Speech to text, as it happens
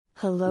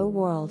Hello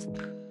world.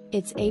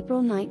 It's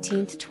April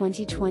 19,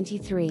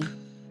 2023.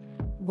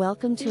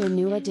 Welcome to a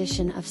new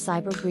edition of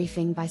Cyber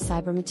Briefing by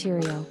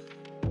Cybermaterial.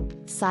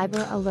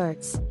 Cyber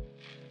Alerts.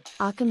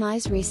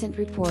 Akamai's recent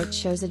report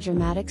shows a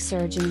dramatic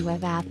surge in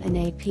web app and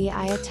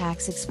API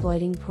attacks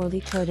exploiting poorly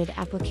coded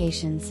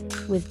applications,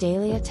 with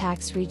daily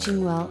attacks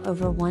reaching well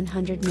over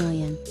 100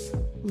 million.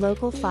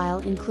 Local file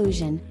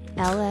inclusion,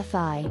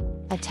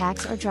 LFI,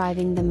 attacks are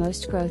driving the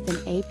most growth in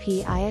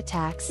API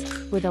attacks,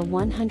 with a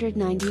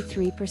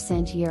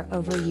 193%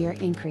 year-over-year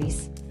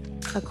increase.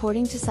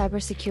 According to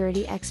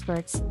cybersecurity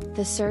experts,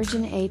 the surge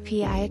in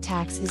API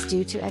attacks is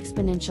due to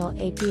exponential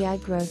API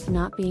growth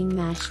not being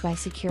matched by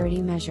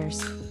security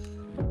measures.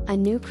 A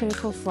new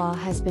critical flaw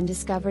has been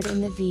discovered in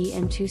the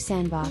VM2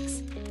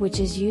 sandbox, which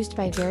is used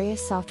by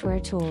various software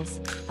tools,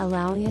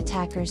 allowing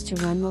attackers to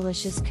run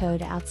malicious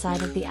code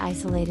outside of the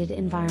isolated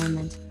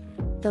environment.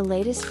 The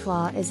latest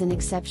flaw is an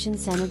exception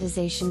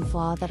sanitization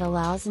flaw that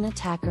allows an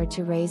attacker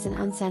to raise an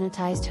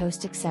unsanitized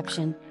host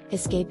exception,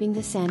 escaping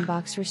the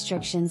sandbox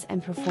restrictions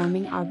and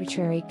performing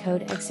arbitrary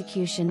code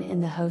execution in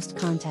the host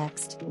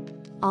context.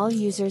 All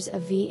users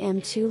of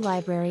VM2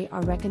 library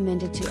are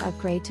recommended to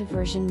upgrade to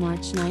version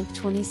March 9,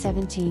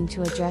 2017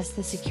 to address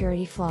the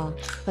security flaw,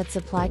 but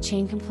supply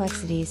chain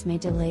complexities may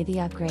delay the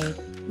upgrade,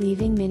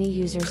 leaving many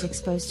users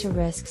exposed to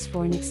risks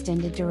for an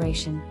extended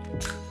duration.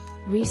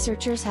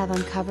 Researchers have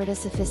uncovered a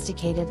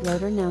sophisticated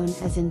loader known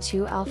as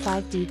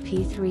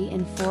N2L5DP3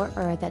 and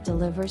 4R that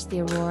delivers the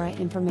Aurora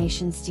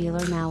information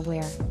stealer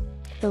malware.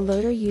 The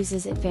loader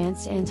uses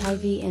advanced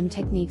anti-VM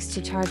techniques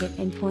to target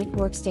endpoint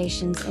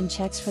workstations and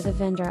checks for the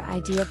vendor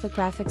ID of the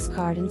graphics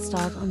card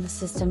installed on the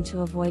system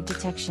to avoid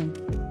detection.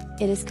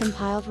 It is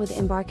compiled with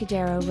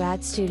Embarcadero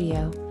RAD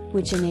Studio,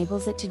 which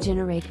enables it to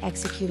generate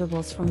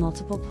executables for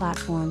multiple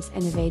platforms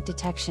and evade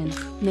detection,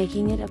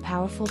 making it a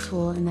powerful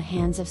tool in the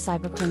hands of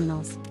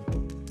cybercriminals.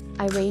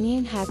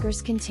 Iranian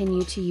hackers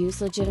continue to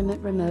use legitimate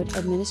remote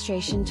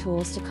administration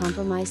tools to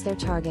compromise their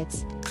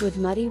targets, with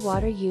Muddy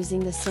Water using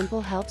the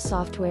Simple Help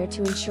software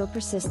to ensure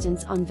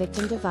persistence on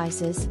victim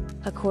devices,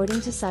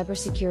 according to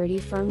cybersecurity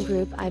firm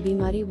group IB.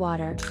 Muddy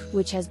Water,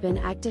 which has been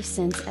active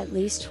since at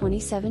least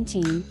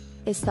 2017,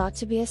 is thought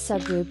to be a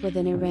subgroup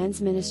within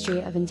Iran's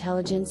Ministry of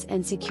Intelligence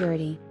and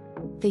Security.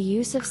 The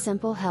use of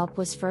Simple Help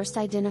was first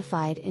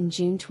identified in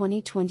June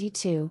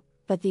 2022,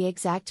 but the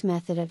exact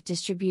method of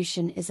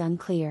distribution is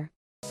unclear.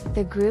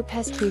 The group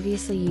has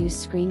previously used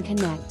Screen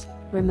Connect,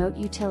 remote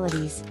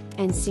utilities,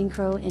 and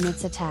Synchro in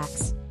its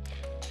attacks.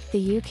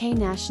 The UK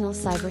National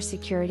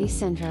Cybersecurity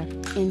Centre,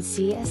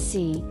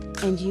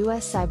 NCSC, and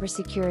US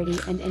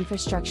Cybersecurity and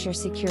Infrastructure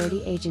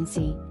Security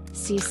Agency,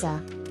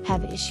 CISA,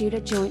 have issued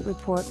a joint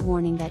report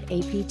warning that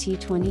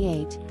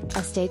APT28,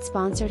 a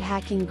state-sponsored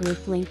hacking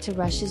group linked to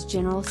Russia's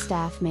General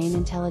Staff Main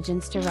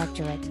Intelligence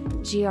Directorate,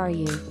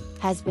 GRU,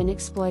 has been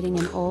exploiting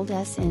an old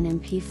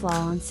SNMP flaw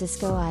on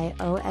Cisco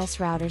iOS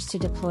routers to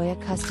deploy a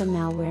custom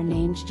malware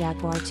named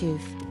Jaguar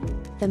Tooth.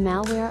 The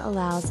malware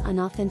allows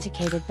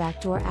unauthenticated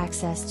backdoor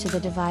access to the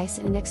device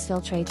and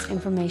exfiltrates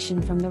information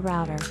from the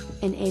router,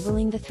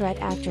 enabling the threat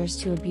actors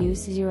to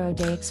abuse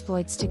zero-day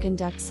exploits to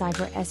conduct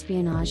cyber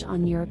espionage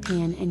on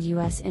European and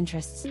US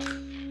interests.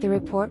 The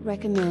report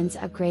recommends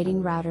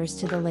upgrading routers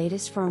to the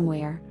latest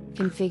firmware,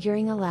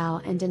 configuring allow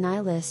and deny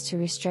lists to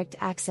restrict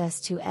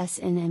access to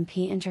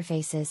SNMP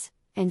interfaces,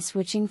 and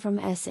switching from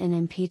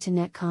SNMP to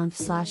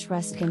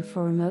netconf/restconf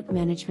for remote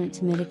management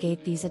to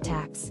mitigate these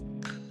attacks.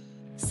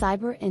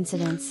 Cyber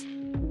incidents.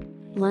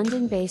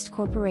 London-based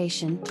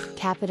corporation,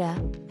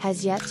 Capita,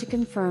 has yet to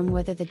confirm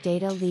whether the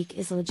data leak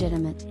is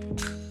legitimate.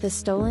 The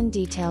stolen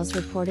details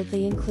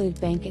reportedly include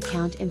bank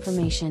account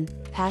information,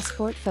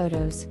 passport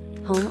photos,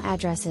 home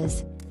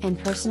addresses, and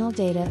personal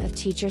data of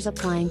teachers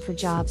applying for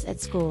jobs at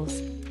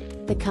schools.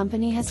 The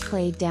company has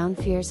played down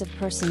fears of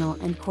personal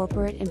and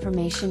corporate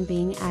information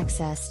being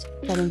accessed,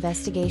 but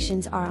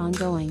investigations are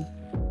ongoing.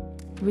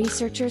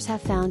 Researchers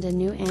have found a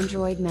new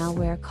Android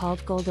malware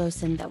called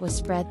Goldosin that was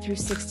spread through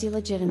 60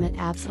 legitimate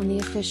apps on the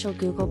official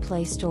Google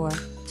Play Store,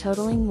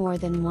 totaling more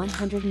than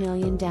 100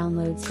 million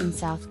downloads in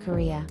South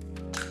Korea.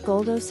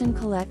 Goldosin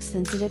collects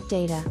sensitive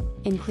data,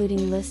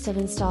 including lists of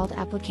installed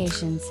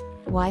applications,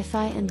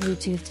 Wi-Fi and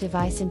Bluetooth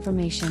device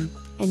information,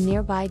 and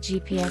nearby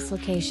GPS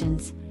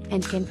locations,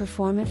 and can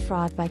perform a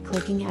fraud by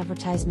clicking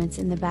advertisements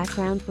in the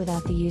background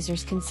without the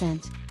user's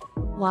consent.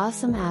 While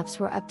some apps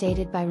were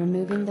updated by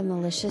removing the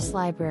malicious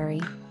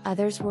library,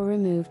 others were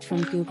removed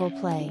from Google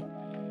Play.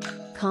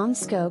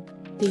 CommScope,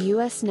 the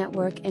US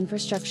network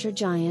infrastructure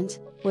giant,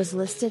 was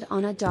listed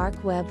on a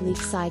dark web leak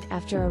site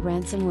after a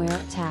ransomware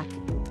attack.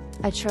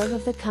 A trove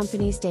of the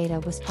company's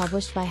data was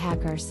published by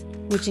hackers,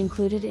 which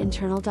included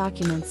internal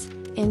documents,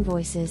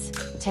 invoices,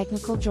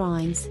 technical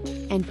drawings,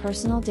 and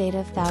personal data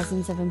of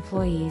thousands of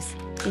employees,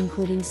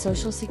 including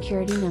social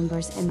security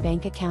numbers and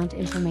bank account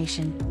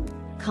information.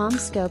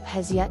 CommScope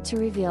has yet to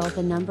reveal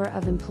the number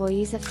of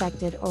employees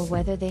affected or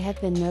whether they have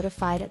been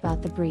notified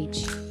about the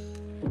breach.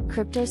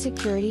 Crypto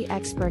security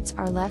experts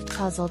are left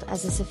puzzled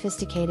as a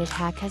sophisticated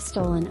hack has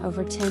stolen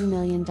over $10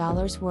 million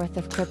worth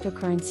of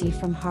cryptocurrency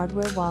from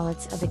hardware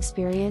wallets of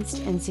experienced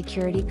and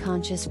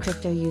security-conscious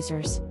crypto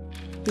users.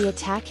 The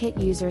attack hit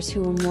users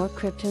who were more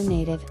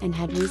crypto-native and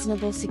had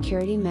reasonable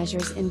security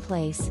measures in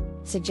place,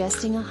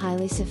 suggesting a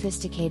highly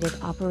sophisticated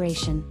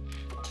operation.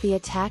 The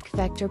attack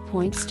vector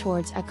points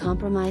towards a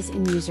compromise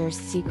in users'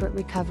 secret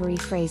recovery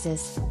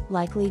phrases,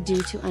 likely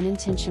due to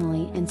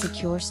unintentionally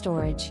insecure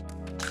storage.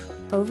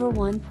 Over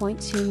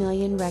 1.2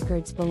 million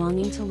records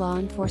belonging to law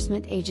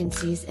enforcement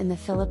agencies in the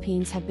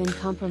Philippines have been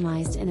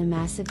compromised in a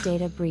massive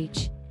data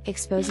breach,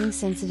 exposing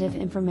sensitive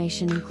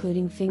information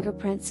including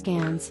fingerprint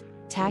scans,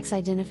 tax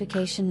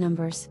identification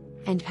numbers,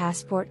 and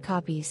passport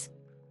copies.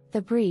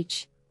 The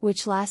breach,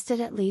 which lasted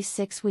at least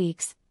 6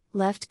 weeks,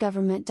 left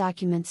government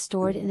documents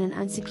stored in an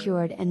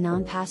unsecured and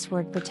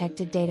non-password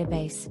protected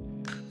database.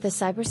 The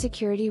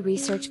cybersecurity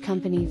research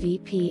company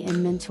VP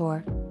and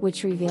Mentor,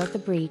 which revealed the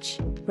breach,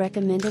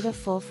 recommended a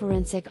full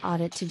forensic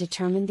audit to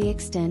determine the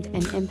extent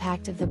and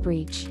impact of the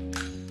breach.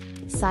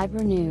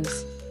 Cyber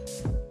news.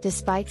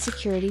 Despite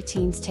security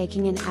teams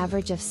taking an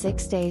average of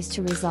 6 days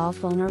to resolve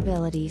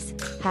vulnerabilities,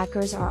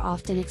 hackers are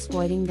often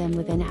exploiting them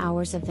within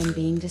hours of them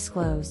being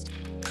disclosed.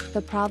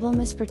 The problem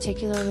is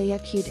particularly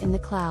acute in the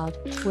cloud,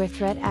 where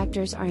threat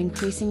actors are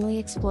increasingly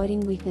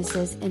exploiting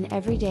weaknesses in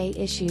everyday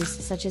issues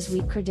such as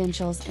weak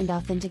credentials and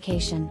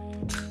authentication.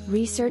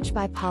 Research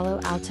by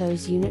Palo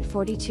Alto's Unit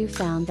 42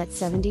 found that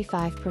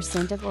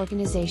 75% of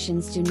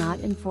organizations do not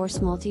enforce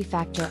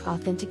multi-factor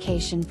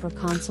authentication for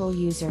console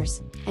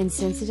users, and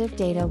sensitive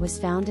data was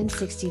found in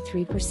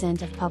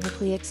 63% of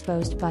publicly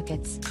exposed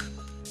buckets.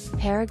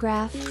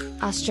 Paragraph: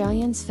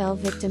 Australians fell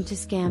victim to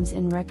scams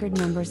in record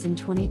numbers in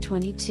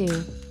 2022,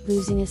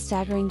 losing a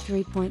staggering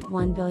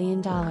 $3.1 billion,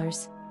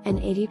 an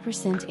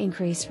 80%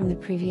 increase from the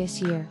previous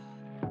year.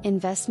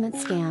 Investment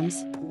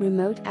scams,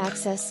 remote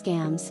access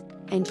scams,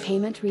 and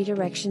payment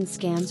redirection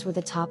scams were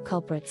the top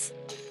culprits.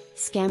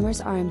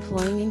 Scammers are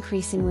employing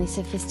increasingly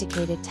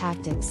sophisticated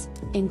tactics,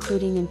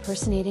 including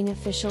impersonating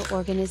official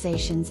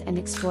organizations and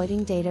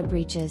exploiting data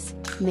breaches,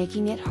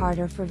 making it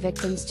harder for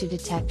victims to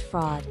detect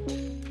fraud.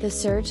 The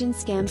surge in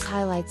scams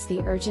highlights the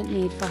urgent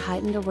need for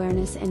heightened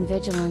awareness and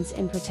vigilance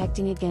in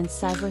protecting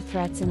against cyber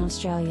threats in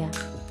Australia.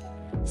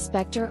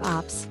 Spectre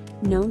Ops,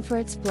 known for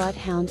its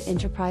Bloodhound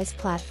enterprise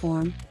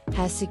platform,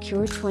 has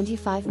secured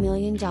 $25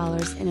 million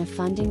in a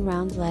funding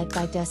round led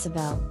by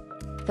Decibel.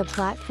 The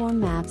platform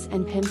maps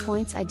and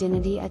pinpoints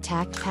identity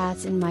attack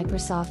paths in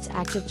Microsoft's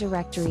Active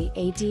Directory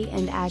AD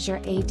and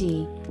Azure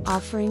AD,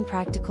 offering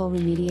practical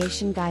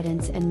remediation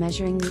guidance and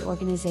measuring the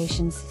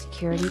organization's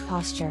security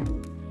posture.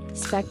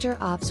 Spectre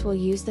Ops will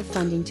use the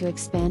funding to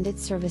expand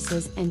its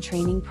services and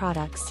training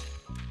products.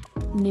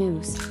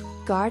 News.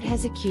 Guard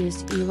has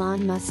accused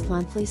Elon Musk's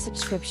monthly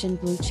subscription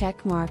blue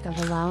check mark of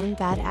allowing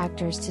bad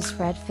actors to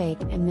spread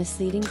fake and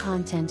misleading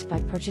content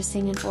by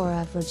purchasing an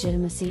aura of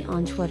legitimacy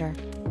on Twitter.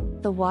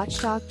 The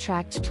watchdog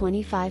tracked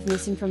 25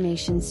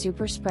 misinformation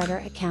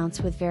superspreader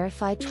accounts with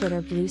verified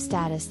Twitter Blue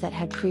status that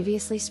had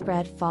previously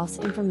spread false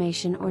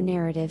information or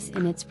narratives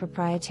in its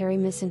proprietary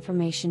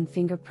misinformation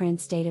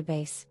fingerprints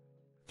database.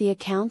 The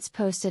accounts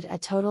posted a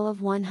total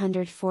of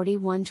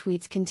 141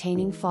 tweets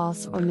containing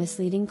false or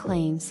misleading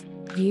claims,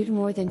 viewed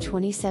more than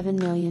 27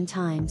 million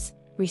times,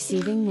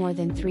 receiving more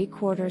than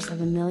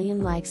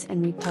 750,000 likes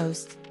and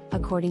reposts,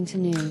 according to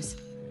News.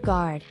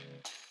 Guard.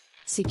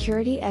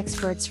 Security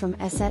experts from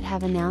ESET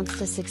have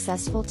announced a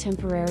successful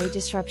temporary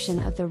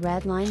disruption of the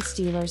Red Line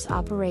Stealers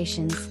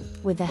operations,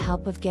 with the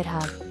help of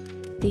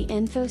GitHub. The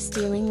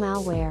info-stealing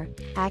malware,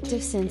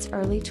 active since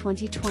early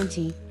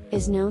 2020,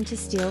 is known to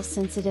steal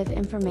sensitive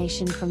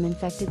information from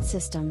infected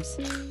systems.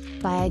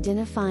 By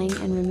identifying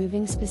and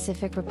removing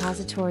specific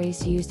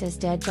repositories used as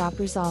dead drop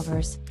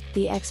resolvers,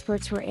 the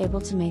experts were able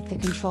to make the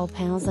control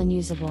panels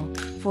unusable,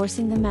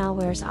 forcing the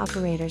malware's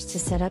operators to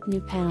set up new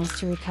panels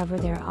to recover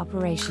their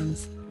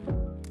operations.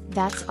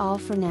 That's all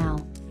for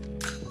now.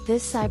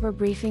 This cyber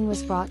briefing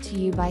was brought to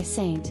you by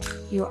Saint,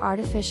 your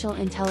artificial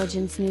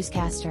intelligence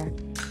newscaster.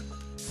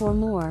 For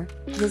more,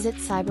 visit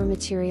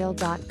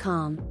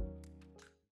cybermaterial.com.